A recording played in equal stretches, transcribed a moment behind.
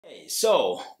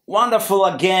So wonderful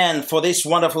again for this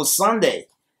wonderful Sunday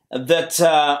that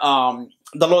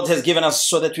the Lord has given us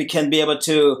so that we can be able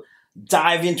to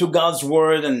dive into God's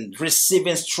Word and receive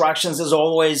instructions as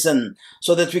always, and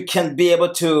so that we can be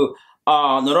able to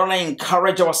not only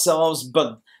encourage ourselves,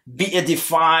 but be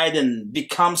edified and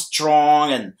become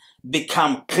strong and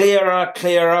become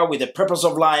clearer with the purpose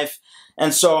of life.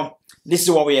 And so this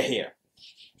is why we are here.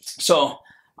 So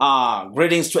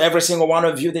greetings to every single one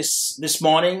of you this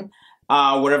morning,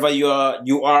 wherever you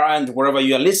are and wherever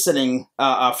you are listening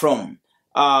from.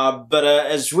 But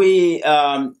as we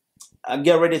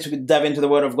get ready to dive into the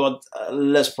Word of God,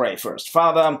 let's pray first.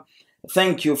 Father,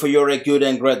 thank you for you're a good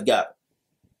and great God.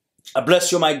 I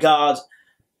bless you, my God,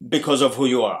 because of who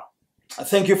you are. I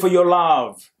thank you for your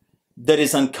love that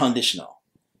is unconditional.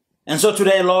 And so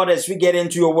today, Lord, as we get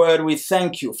into your Word, we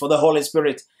thank you for the Holy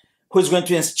Spirit who is going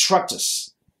to instruct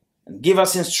us and give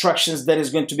us instructions that is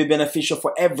going to be beneficial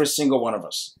for every single one of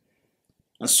us.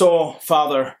 And so,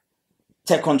 Father,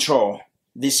 take control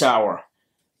this hour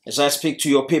as I speak to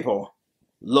your people.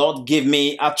 Lord, give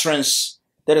me utterance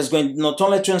that is going not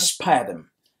only to inspire them,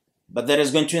 but that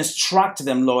is going to instruct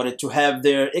them, Lord, to have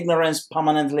their ignorance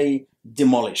permanently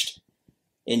demolished.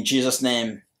 In Jesus'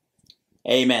 name,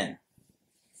 amen.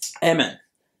 Amen.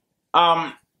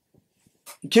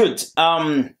 Good.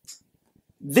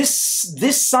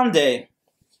 This Sunday,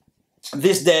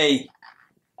 this day,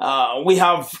 we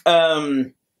have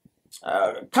kind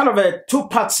of a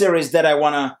two-part series that I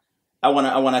wanna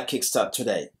kickstart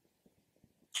today.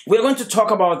 We're going to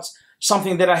talk about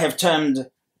something that I have termed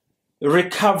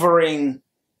recovering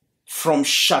from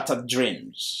shattered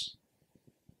dreams.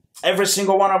 Every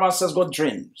single one of us has got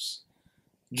dreams.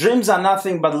 Dreams are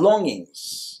nothing but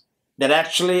longings that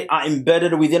actually are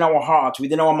embedded within our heart,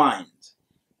 within our mind,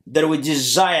 that we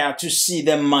desire to see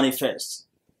them manifest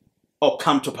or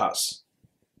come to pass.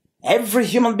 Every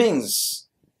human being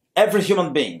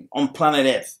on planet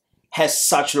Earth has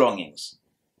such longings.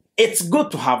 It's good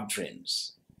to have dreams.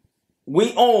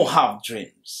 We all have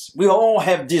dreams. We all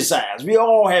have desires. We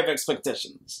all have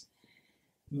expectations.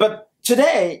 But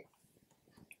today,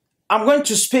 I'm going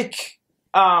to speak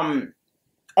on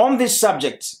this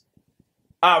subject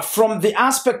from the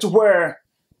aspect where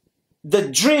the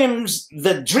dream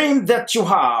that you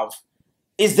have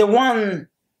is the one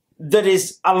that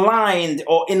is aligned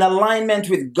or in alignment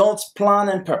with God's plan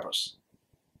and purpose.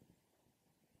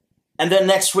 And then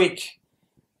next week,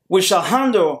 we shall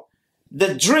handle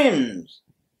the dreams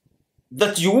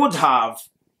that you would have,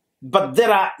 but that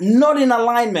are not in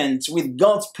alignment with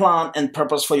God's plan and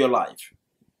purpose for your life.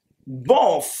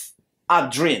 Both are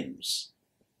dreams,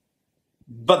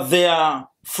 but they are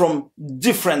from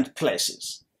different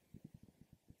places.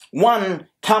 One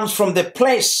comes from the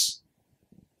place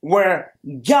where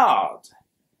God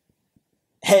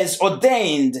has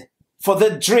ordained for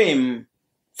the dream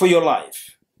for your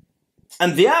life.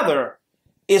 And the other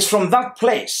is from that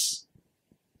place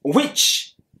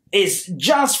which is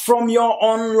just from your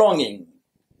own longing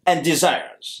and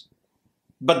desires,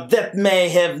 but that may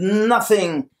have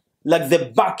nothing like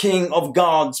the backing of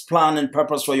God's plan and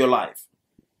purpose for your life.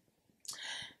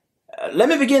 Let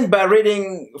me begin by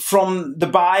reading from the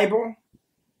Bible,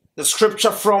 the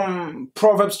scripture from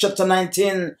Proverbs chapter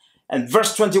 19 and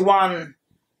verse 21.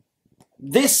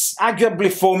 This,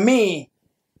 arguably for me,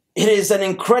 it is an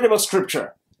incredible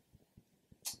scripture,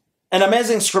 an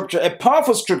amazing scripture, a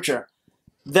powerful scripture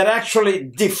that actually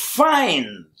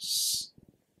defines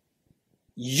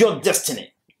your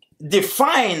destiny,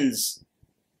 defines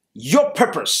your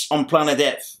purpose on planet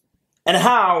Earth, and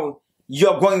how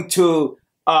you're going to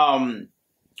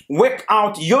work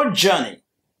out your journey,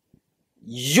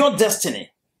 your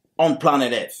destiny on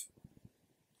planet Earth.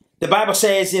 The Bible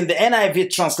says in the NIV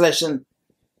translation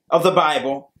of the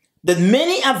Bible that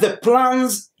many are the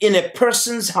plans in a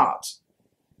person's heart,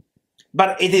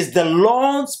 but it is the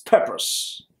Lord's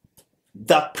purpose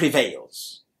that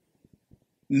prevails.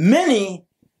 Many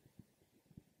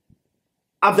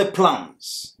are the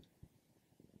plans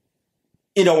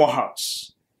in our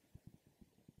hearts,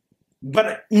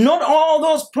 but not all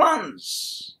those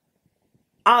plans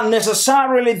are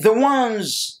necessarily the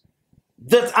ones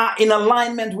that are in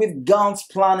alignment with God's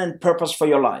plan and purpose for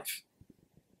your life.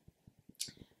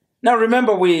 Now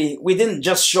remember, we didn't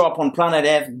just show up on planet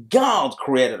Earth. God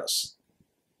created us.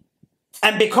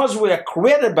 And because we are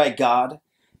created by God,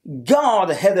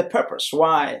 God had a purpose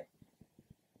why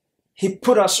He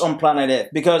put us on planet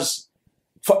Earth. Because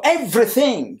for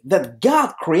everything that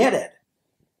God created,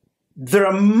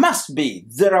 there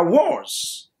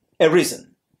was a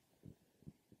reason.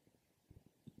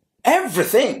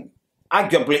 Everything,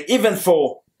 arguably, even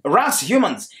for us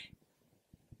humans,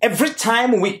 every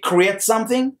time we create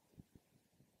something,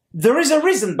 there is a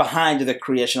reason behind the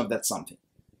creation of that something.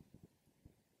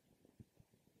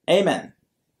 Amen.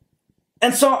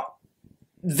 And so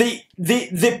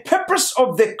the purpose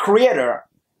of the Creator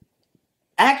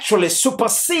actually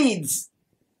supersedes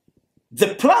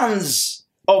the plans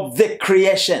of the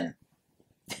creation.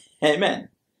 Amen.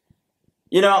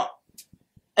 You know,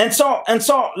 and so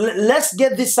let's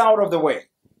get this out of the way.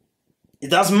 It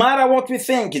doesn't matter what we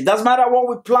think. It doesn't matter what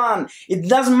we plan. It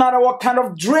doesn't matter what kind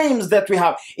of dreams that we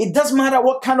have. It doesn't matter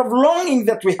what kind of longing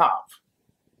that we have.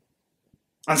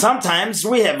 And sometimes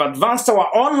we have advanced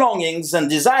our own longings and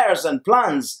desires and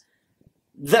plans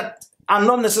that are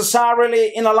not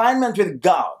necessarily in alignment with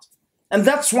God. And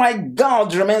that's why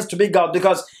God remains to be God,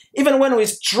 because even when we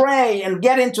stray and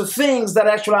get into things that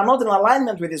actually are not in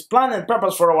alignment with His plan and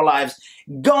purpose for our lives,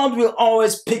 God will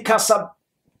always pick us up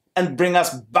and bring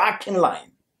us back in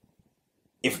line.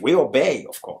 If we obey,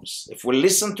 of course, if we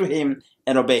listen to Him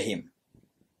and obey Him.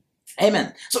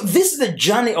 Amen. So this is the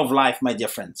journey of life, my dear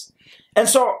friends. And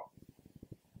so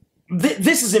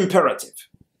this is imperative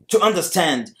to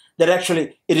understand that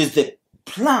actually it is the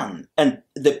plan and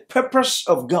the purpose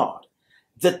of God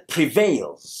that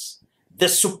prevails, that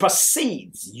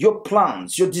supersedes your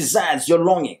plans, your desires, your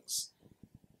longings,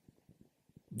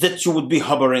 that you would be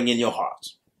harboring in your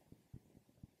heart.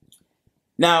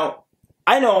 Now,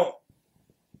 I know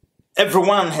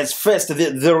everyone has faced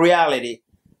the reality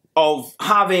of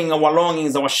having our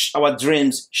longings, our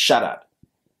dreams shattered.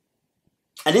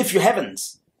 And if you haven't,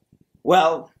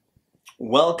 well,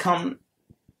 welcome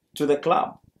to the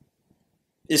club.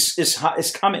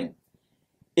 It's coming.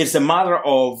 It's a matter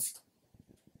of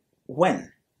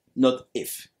when, not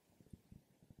if.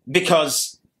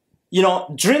 Because, you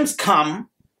know, dreams come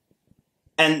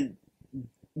and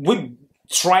we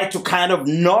try to kind of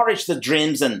nourish the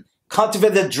dreams and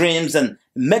cultivate the dreams and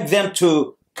make them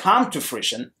to come to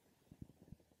fruition.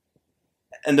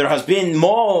 And there has been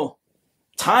more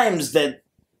times that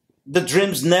the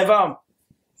dreams never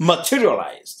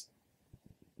materialized.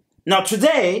 Now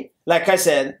today, like I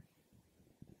said,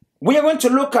 we are going to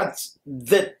look at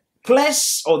the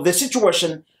place or the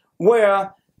situation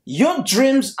where your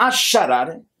dreams are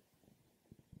shattered,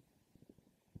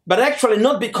 but actually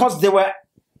not because they were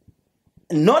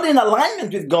not in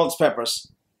alignment with God's purpose.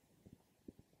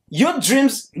 Your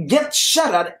dreams get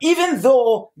shattered even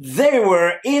though they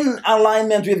were in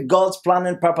alignment with God's plan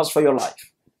and purpose for your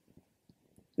life.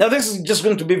 Now this is just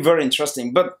going to be very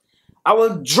interesting, but I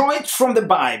will draw it from the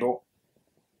Bible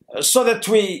so that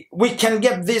we can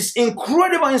get these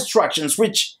incredible instructions,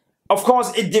 which of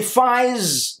course it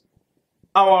defies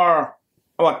our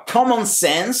common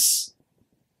sense,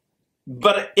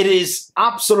 but it is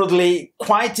absolutely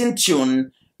quite in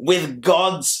tune with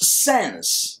God's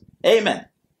sense. Amen.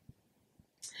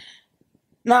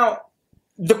 Now,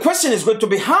 the question is going to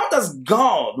be, how does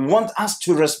God want us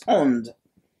to respond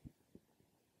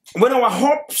when our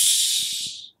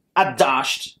hopes are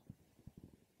dashed,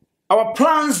 our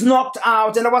plans knocked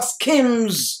out, and our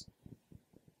schemes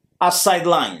are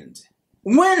sidelined?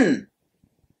 When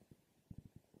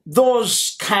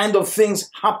those kind of things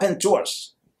happen to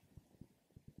us,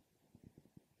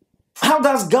 how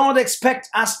does God expect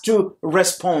us to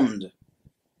respond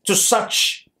to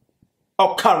such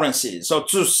occurrences or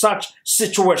to such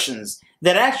situations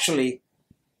that actually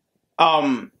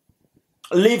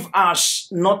leave us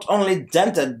not only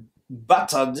dented,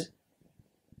 battered,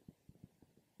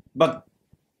 but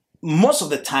most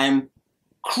of the time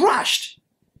crushed?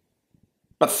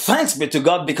 But thanks be to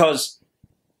God, because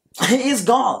He is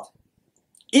God.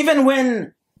 Even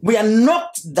when we are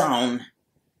knocked down,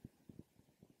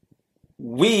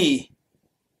 we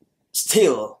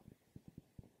still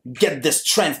get the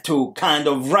strength to kind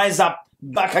of rise up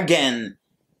back again.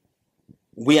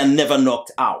 We are never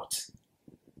knocked out.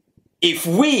 If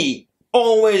we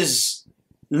always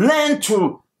learn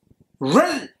to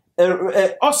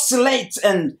oscillate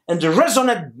and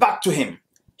resonate back to Him,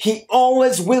 He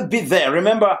always will be there.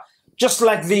 Remember, just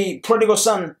like the prodigal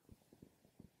son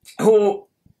who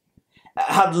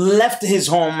had left his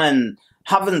home and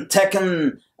having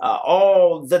taken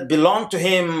all that belonged to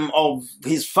him of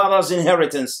his father's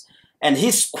inheritance, and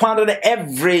he squandered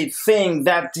everything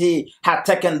that he had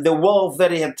taken, the wealth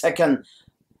that he had taken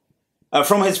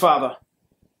from his father,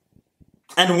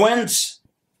 and went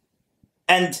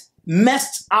and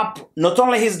messed up not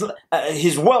only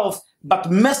his wealth,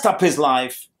 but messed up his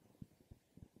life.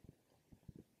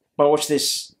 But watch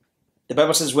this. The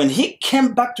Bible says when he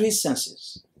came back to his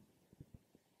senses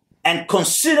and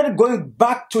considered going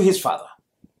back to his father,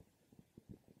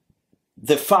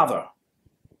 the father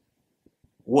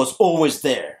was always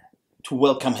there to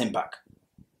welcome him back.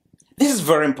 This is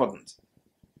very important.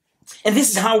 And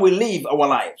this is how we live our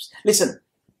lives. Listen,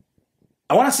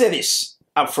 I want to say this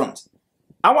up front.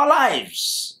 Our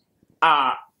lives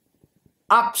are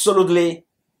absolutely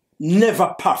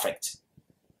never perfect.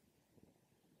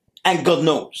 And God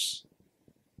knows.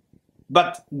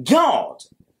 But God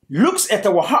looks at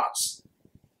our hearts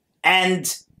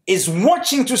and is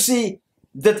watching to see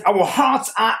that our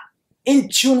hearts are in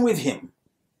tune with him,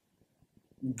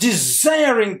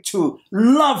 desiring to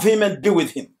love him and be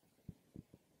with him.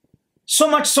 So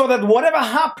much so that whatever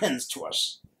happens to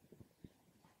us,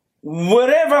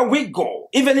 wherever we go,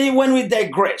 even when we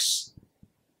digress,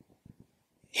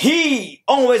 he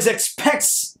always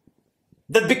expects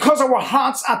that because our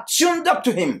hearts are tuned up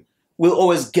to him, we'll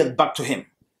always get back to him.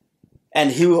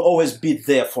 And he will always be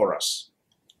there for us.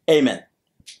 Amen.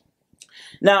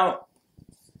 Now,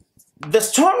 the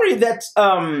story that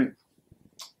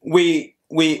we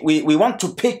want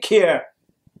to pick here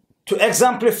to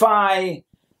exemplify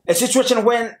a situation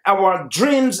when our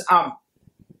dreams are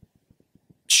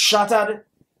shattered,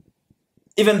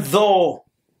 even though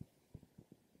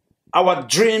our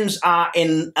dreams are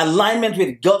in alignment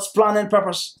with God's plan and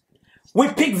purpose. We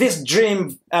pick this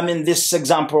dream, this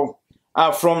example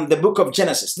from the book of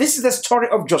Genesis. This is the story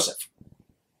of Joseph.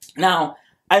 Now,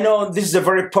 I know this is a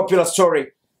very popular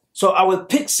story, so I will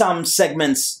pick some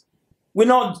segments. We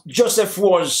know Joseph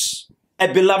was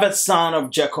a beloved son of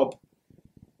Jacob,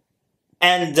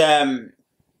 and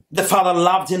the father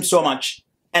loved him so much,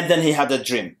 and then he had a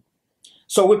dream.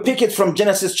 So we pick it from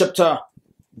Genesis chapter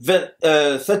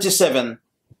 37.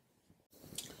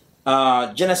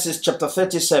 Genesis chapter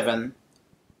 37.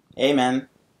 Amen.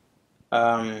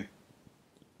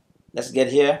 Let's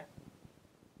get here.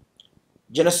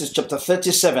 Genesis chapter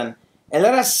 37. And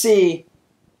let us see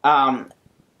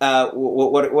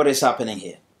what is happening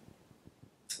here.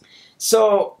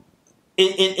 So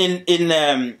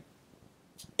in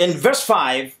verse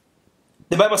 5,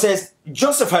 the Bible says,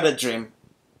 Joseph had a dream,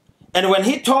 and when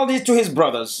he told it to his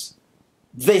brothers,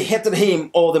 they hated him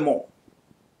all the more.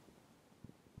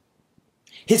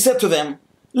 He said to them,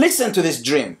 listen to this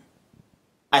dream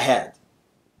I had.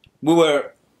 We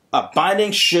were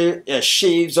binding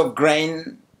sheaves of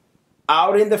grain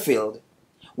out in the field,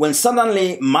 when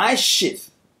suddenly my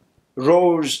sheaf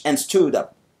rose and stood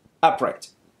up upright,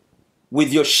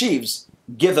 with your sheaves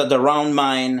gathered around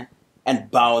mine,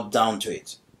 and bowed down to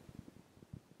it.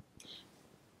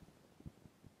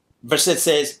 Verse 8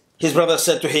 says, his brother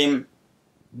said to him,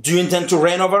 do you intend to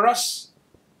reign over us?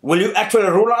 Will you actually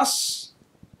rule us?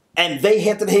 And they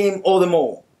hated him all the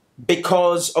more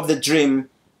because of the dream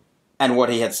and what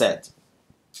he had said.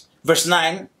 Verse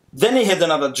 9, then he had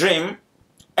another dream,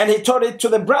 and he told it to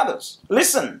the brothers.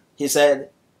 Listen, he said,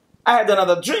 I had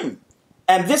another dream,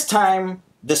 and this time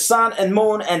the sun and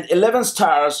moon and 11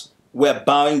 stars were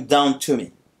bowing down to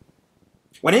me.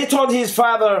 When he told his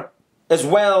father as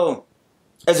well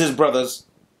as his brothers,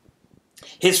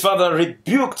 his father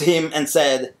rebuked him and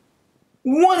said,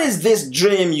 what is this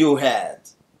dream you had?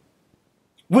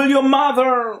 Will your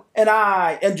mother and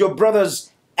I and your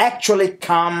brothers actually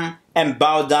come and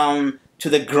bow down to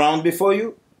the ground before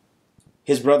you?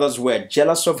 His brothers were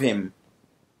jealous of him,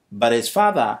 but his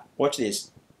father, watch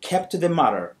this, kept the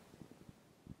matter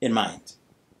in mind.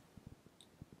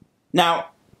 Now,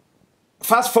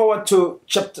 fast forward to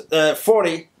chapter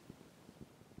 40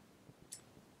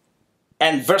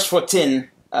 and verse 14.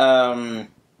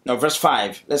 Verse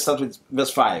 5. Let's start with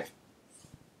verse 5.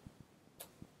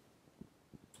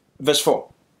 Verse 4.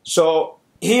 So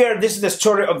here, this is the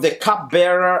story of the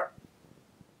cupbearer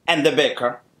and the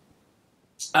baker,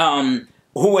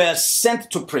 who were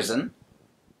sent to prison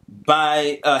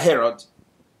by Herod.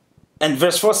 And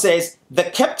verse 4 says, the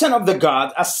captain of the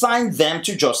guard assigned them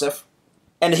to Joseph,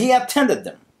 and he attended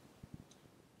them.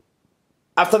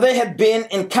 After they had been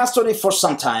in custody for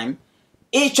some time,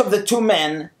 each of the two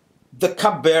men, the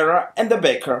cupbearer and the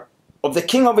baker of the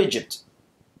king of Egypt,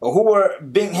 who were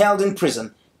being held in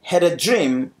prison, had a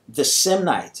dream the same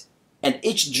night, and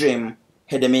each dream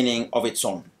had a meaning of its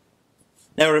own.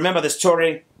 Now remember the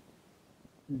story.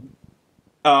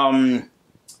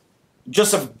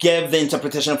 Joseph gave the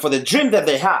interpretation for the dream that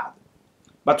they had.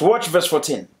 But watch verse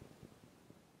 14.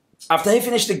 After he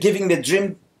finished giving the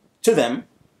dream to them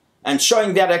and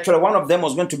showing that actually one of them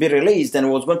was going to be released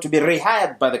and was going to be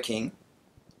rehired by the king,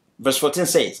 verse 14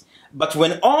 says, but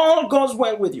when all goes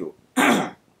well with you,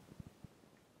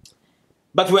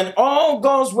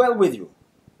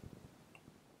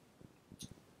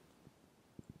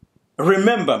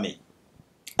 remember me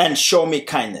and show me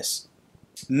kindness.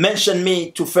 Mention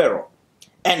me to Pharaoh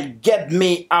and get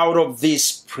me out of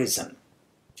this prison.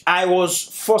 I was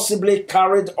forcibly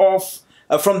carried off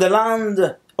from the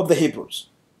land of the Hebrews.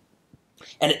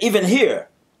 And even here,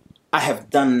 I have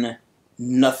done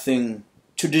nothing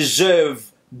to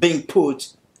deserve being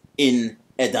put in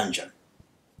a dungeon.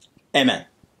 Amen.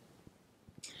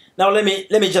 Now let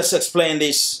me just explain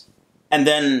this, and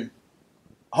then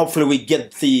hopefully we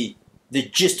get the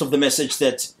gist of the message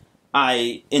that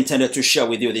I intended to share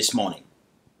with you this morning.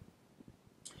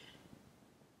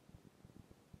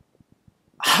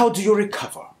 How do you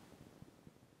recover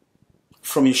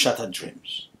from your shattered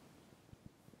dreams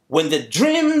when the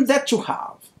dream that you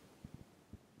have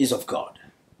is of God?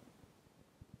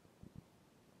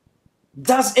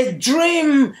 Does a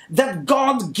dream that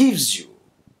God gives you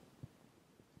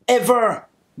ever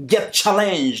get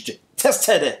challenged,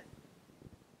 tested,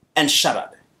 and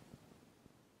shattered?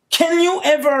 Can you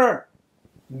ever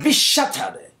be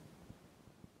shattered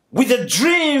with a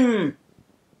dream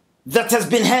that has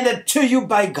been handed to you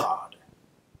by God?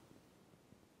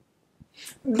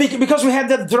 Because we have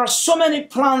that there are so many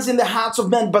plans in the hearts of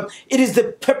men, but it is the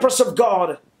purpose of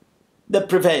God that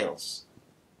prevails.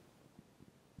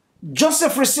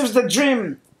 Joseph receives the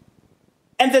dream,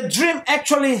 and the dream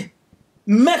actually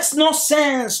makes no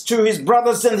sense to his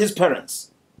brothers and his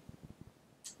parents.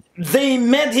 They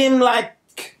made him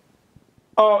like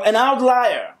an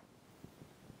outlier.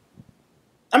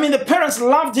 I mean, the parents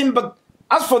loved him, but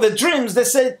as for the dreams, they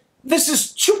said, "This is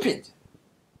stupid.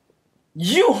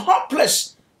 You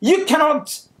hopeless. You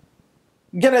cannot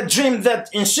get a dream that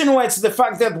insinuates the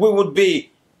fact that we would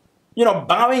be,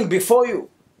 bowing before you."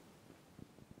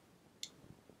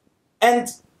 And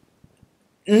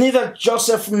neither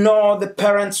Joseph nor the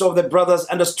parents or the brothers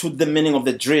understood the meaning of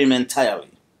the dream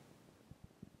entirely.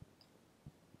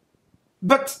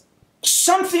 But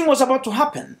something was about to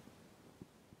happen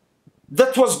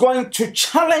that was going to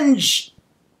challenge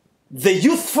the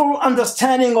youthful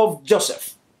understanding of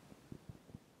Joseph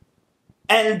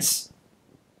and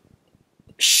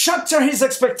shatter his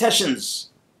expectations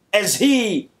as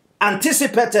he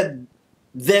anticipated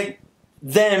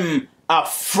them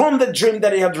from the dream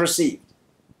that he had received.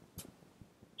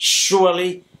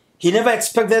 Surely, he never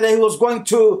expected that he was going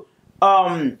to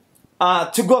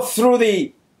go through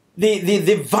the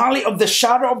valley of the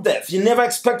shadow of death. He never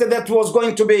expected that he was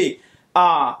going to be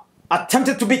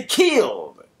attempted to be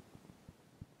killed.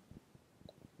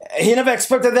 He never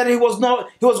expected that he was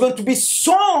going to be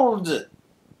sold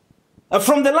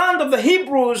from the land of the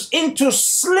Hebrews into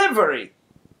slavery,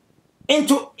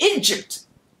 into Egypt.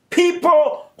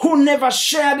 People who never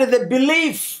shared the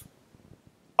belief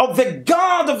of the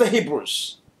God of the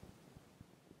Hebrews.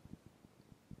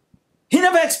 He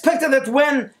never expected that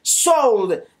when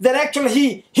sold, that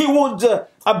actually he would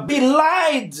be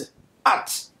lied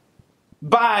at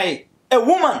by a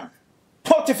woman,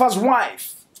 Potiphar's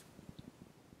wife,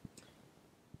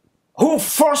 who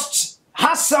forced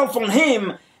herself on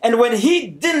him, and when he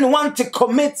didn't want to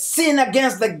commit sin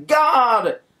against the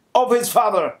God of his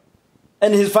father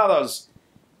and his fathers,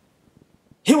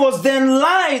 he was then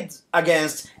lied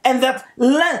against, and that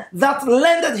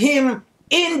landed him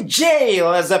in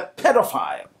jail as a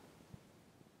pedophile.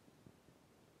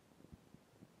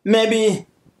 Maybe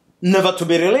never to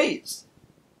be released.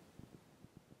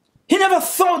 He never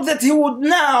thought that he would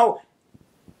now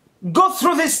go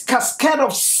through this cascade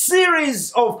of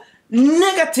series of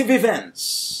negative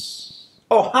events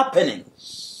or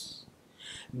happenings,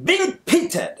 being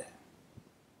pitted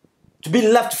to be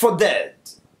left for dead,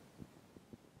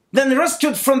 then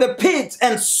rescued from the pit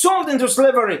and sold into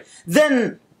slavery,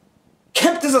 then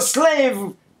kept as a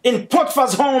slave in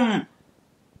Potiphar's home,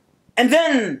 and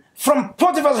then from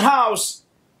Potiphar's house,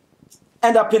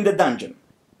 end up in the dungeon.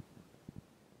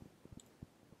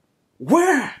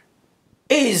 Where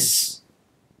is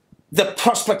the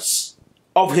prospects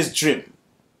of his dream?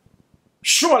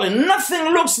 Surely nothing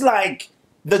looks like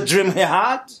the dream he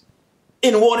had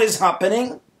in what is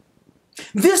happening.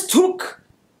 This took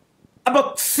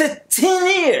about 13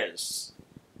 years.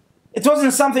 It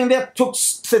wasn't something that took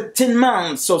 13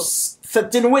 months or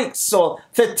 13 weeks or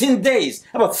 13 days.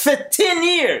 About 13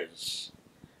 years.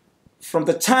 From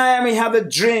the time he had the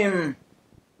dream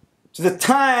to the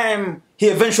time he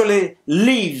eventually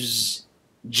leaves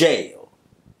jail.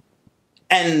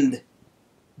 And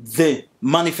the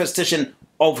manifestation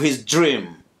of his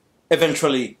dream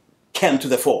eventually came to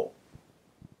the fore.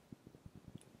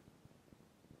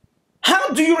 How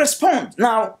do you respond?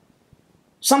 Now,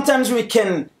 sometimes we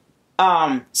can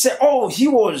say, oh, he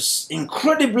was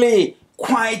incredibly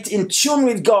quite in tune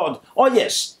with God. Oh,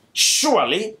 yes,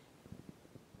 surely.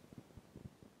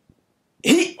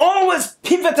 He always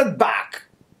pivoted back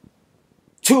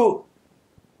to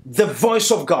the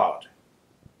voice of God.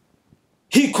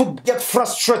 He could get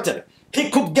frustrated. He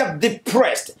could get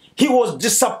depressed. He was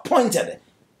disappointed.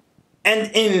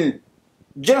 And in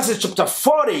Genesis chapter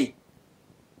 40,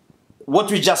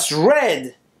 what we just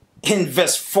read in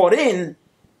verse 14,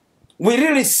 we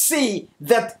really see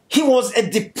that he was a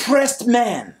depressed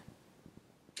man.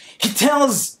 He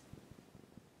tells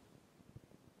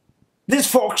these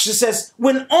folks, he says,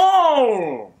 when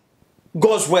all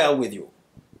goes well with you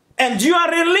and you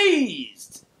are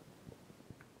released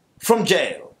from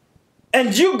jail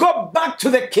and you go back to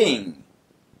the king,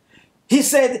 he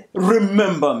said,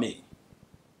 remember me.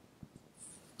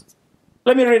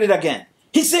 Let me read it again.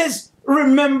 He says,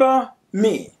 remember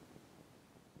me.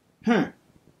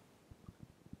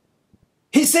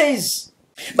 He says,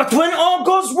 but when all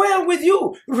goes well with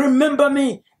you, remember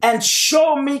me and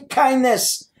show me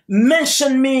kindness.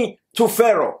 Mention me to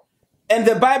Pharaoh. And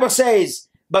the Bible says,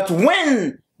 but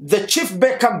when the chief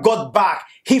baker got back,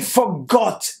 he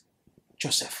forgot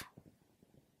Joseph.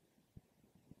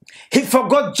 He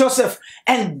forgot Joseph,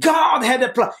 and God had a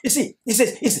plan. You see, he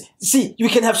says, you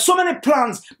can have so many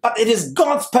plans, but it is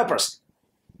God's purpose.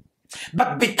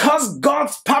 But because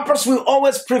God's purpose will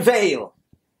always prevail,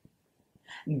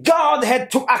 God had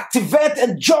to activate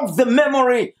and jog the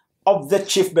memory of the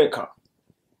chief baker.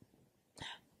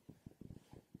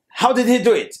 How did he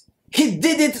do it? He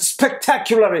did it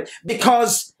spectacularly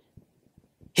because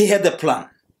he had a plan.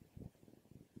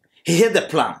 He had a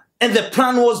plan. And the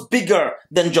plan was bigger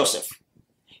than Joseph.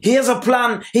 He has a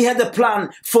plan. He had a plan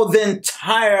for the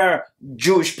entire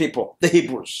Jewish people, the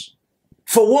Hebrews,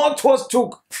 for what was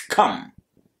to come.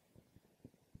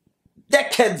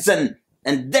 Decades and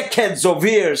decades of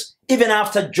years, even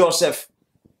after Joseph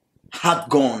had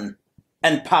gone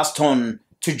and passed on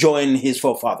to join his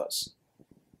forefathers.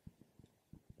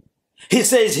 He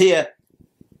says here,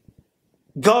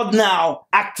 God now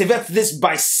activates this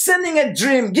by sending a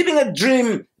dream, giving a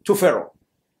dream to Pharaoh.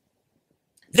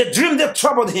 The dream that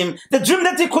troubled him, the dream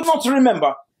that he could not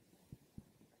remember,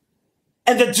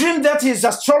 and the dream that his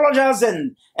astrologers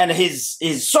and his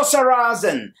sorcerers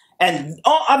and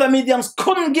all other mediums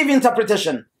couldn't give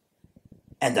interpretation.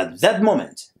 And at that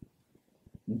moment,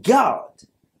 God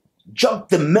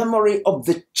jogged the memory of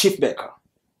the chief baker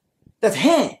that,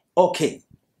 hey, okay,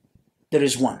 there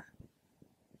is one,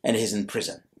 and he's in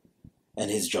prison,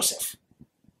 and he's Joseph.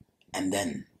 And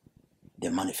then the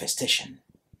manifestation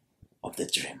of the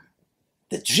dream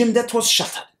that was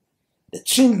shattered, the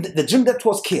dream that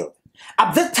was killed.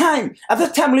 At that time,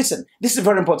 listen, this is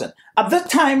very important. At that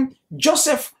time,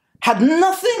 Joseph had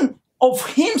nothing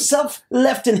of himself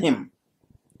left in him.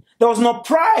 There was no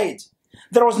pride.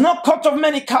 There was no coat of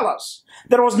many colors.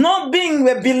 There was no being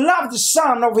the beloved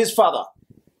son of his father.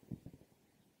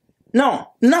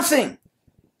 No, nothing.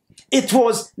 It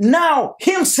was now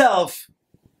himself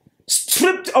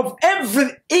stripped of every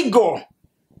ego,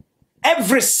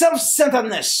 every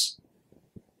self-centeredness,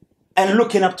 and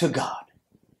looking up to God.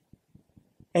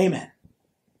 Amen.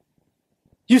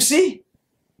 You see,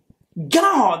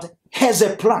 God has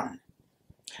a plan,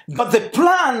 but the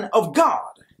plan of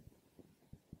God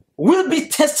will be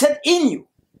tested in you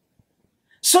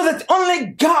so that only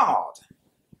God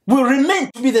will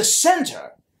remain to be the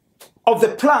center of the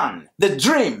plan, the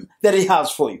dream that he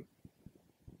has for you.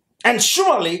 And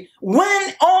surely,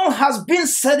 when all has been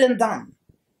said and done,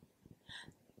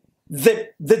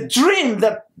 the dream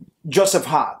that Joseph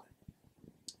had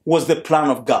was the plan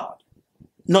of God,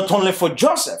 not only for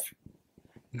Joseph,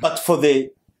 but for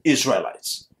the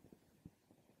Israelites.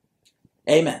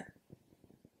 Amen.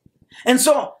 And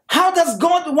so, how does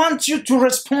God want you to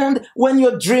respond when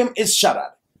your dream is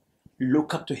shattered?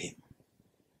 Look up to him.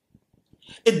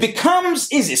 It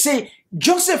becomes easy. See,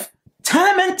 Joseph,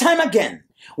 time and time again,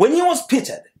 when he was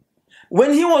pitted,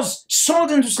 when he was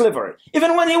sold into slavery,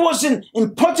 even when he was in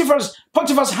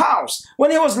Potiphar's house,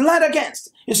 when he was lied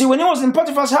against. You see, when he was in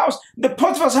Potiphar's house, the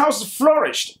Potiphar's house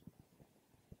flourished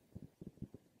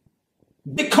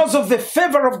because of the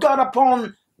favor of God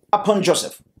upon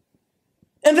Joseph.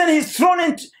 And then he's thrown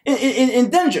in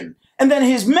dungeon, and then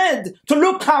he's made to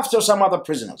look after some other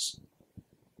prisoners.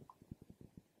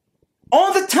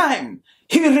 All the time,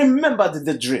 he remembered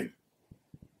the dream.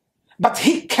 But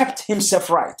he kept himself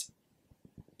right.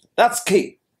 That's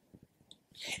key.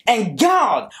 And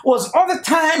God was all the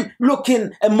time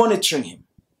looking and monitoring him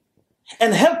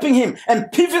and helping him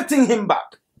and pivoting him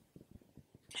back.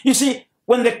 You see,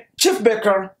 when the chief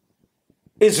baker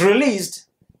is released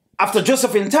after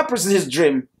Joseph interprets his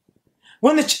dream,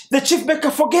 when the chief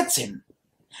baker forgets him.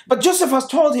 But Joseph has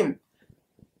told him,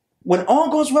 when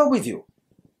all goes well with you,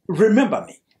 remember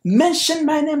me. Mention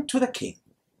my name to the king.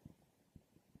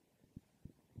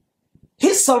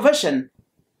 His salvation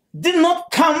did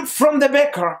not come from the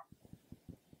baker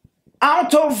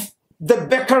out of the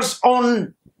baker's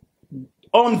own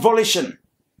volition.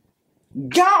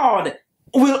 God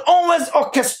will always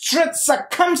orchestrate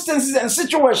circumstances and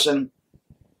situations,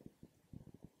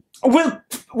 will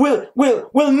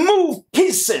move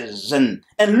pieces and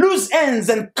loose ends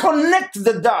and connect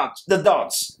the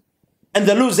dots and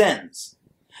the loose ends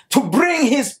to bring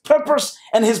his purpose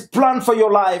and his plan for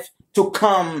your life to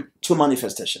come to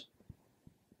manifestation.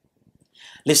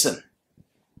 Listen,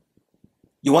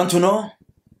 you want to know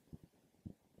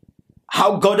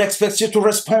how God expects you to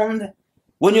respond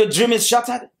when your dream is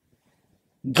shattered?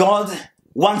 God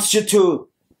wants you to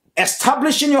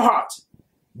establish in your heart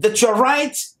that you're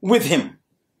right with him.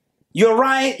 You're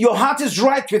right, your heart is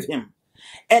right with him.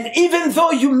 And even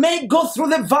though you may go through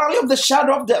the valley of the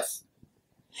shadow of death,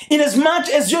 inasmuch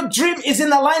as your dream is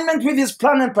in alignment with his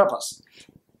plan and purpose,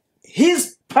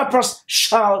 his purpose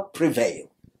shall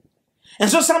prevail. And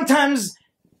so sometimes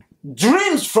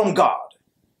dreams from God,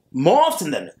 more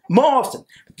often,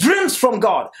 dreams from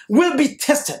God will be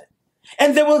tested.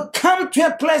 And they will come to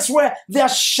a place where they are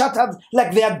shattered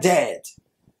like they are dead.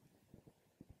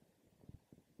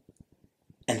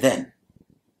 And then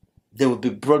they will be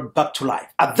brought back to life.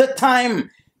 At that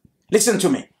time, listen to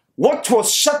me, what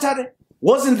was shattered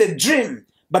wasn't the dream,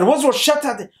 but what was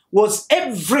shattered was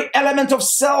every element of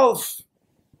self,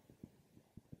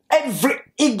 every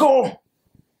ego,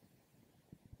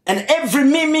 and every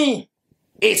me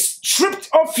is stripped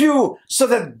off you so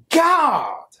that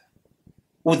God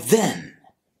would then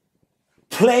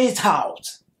play it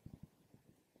out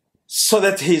so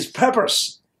that his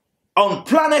purpose on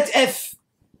planet Earth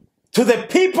to the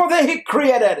people that he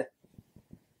created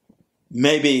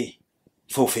may be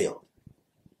fulfilled.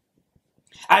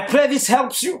 I pray this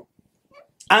helps you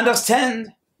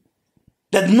understand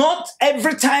that not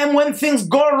every time when things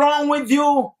go wrong with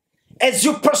you, as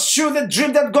you pursue the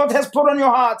dream that God has put on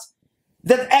your heart,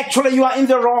 that actually you are in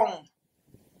the wrong.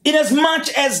 Inasmuch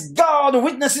as God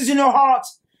witnesses in your heart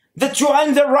that you are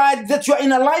in the right, that you are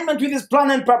in alignment with his plan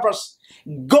and purpose,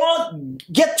 God,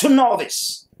 get to know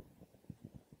this.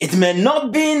 It may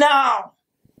not be now,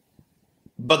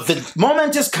 but the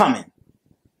moment is coming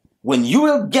when you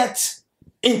will get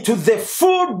into the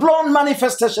full-blown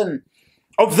manifestation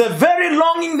of the very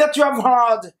longing that you have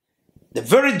had, the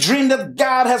very dream that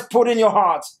God has put in your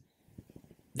heart,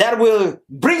 that will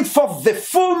bring forth the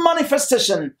full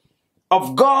manifestation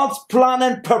of God's plan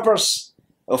and purpose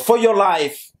for your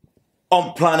life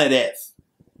on planet Earth.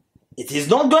 It is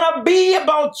not going to be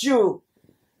about you,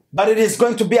 but it is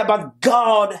going to be about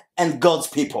God and God's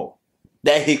people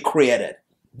that he created.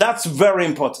 That's very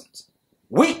important.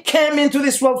 We came into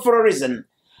this world for a reason,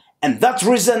 and that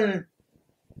reason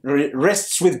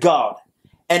rests with God.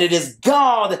 And it is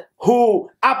God who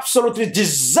absolutely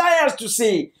desires to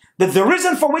see that the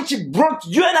reason for which he brought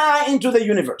you and I into the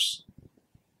universe,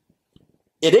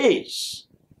 it is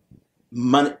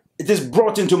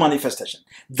brought into manifestation.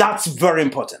 That's very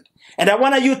important. And I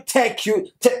want you to take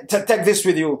this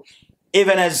with you,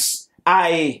 even as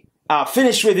I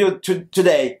finish with you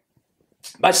today,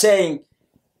 by saying,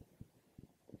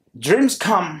 dreams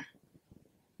come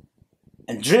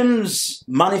and dreams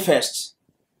manifest.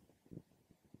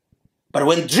 But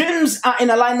when dreams are in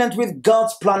alignment with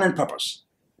God's plan and purpose,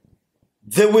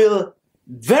 they will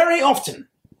very often,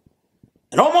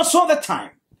 and almost all the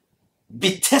time,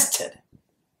 be tested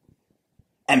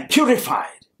and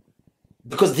purified,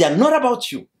 because they are not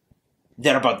about you.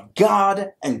 They're about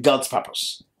God and God's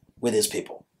purpose with his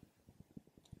people.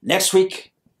 Next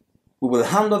week, we will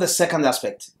handle the second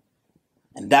aspect,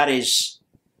 and that is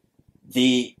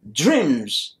the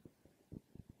dreams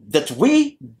that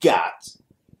we got,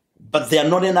 but they are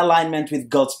not in alignment with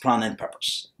God's plan and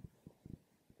purpose.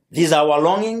 These are our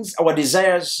longings, our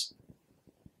desires,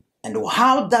 and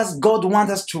how does God want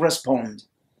us to respond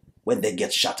when they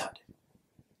get shattered?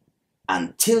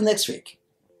 Until next week,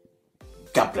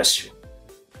 God bless you.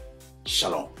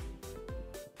 Shalom.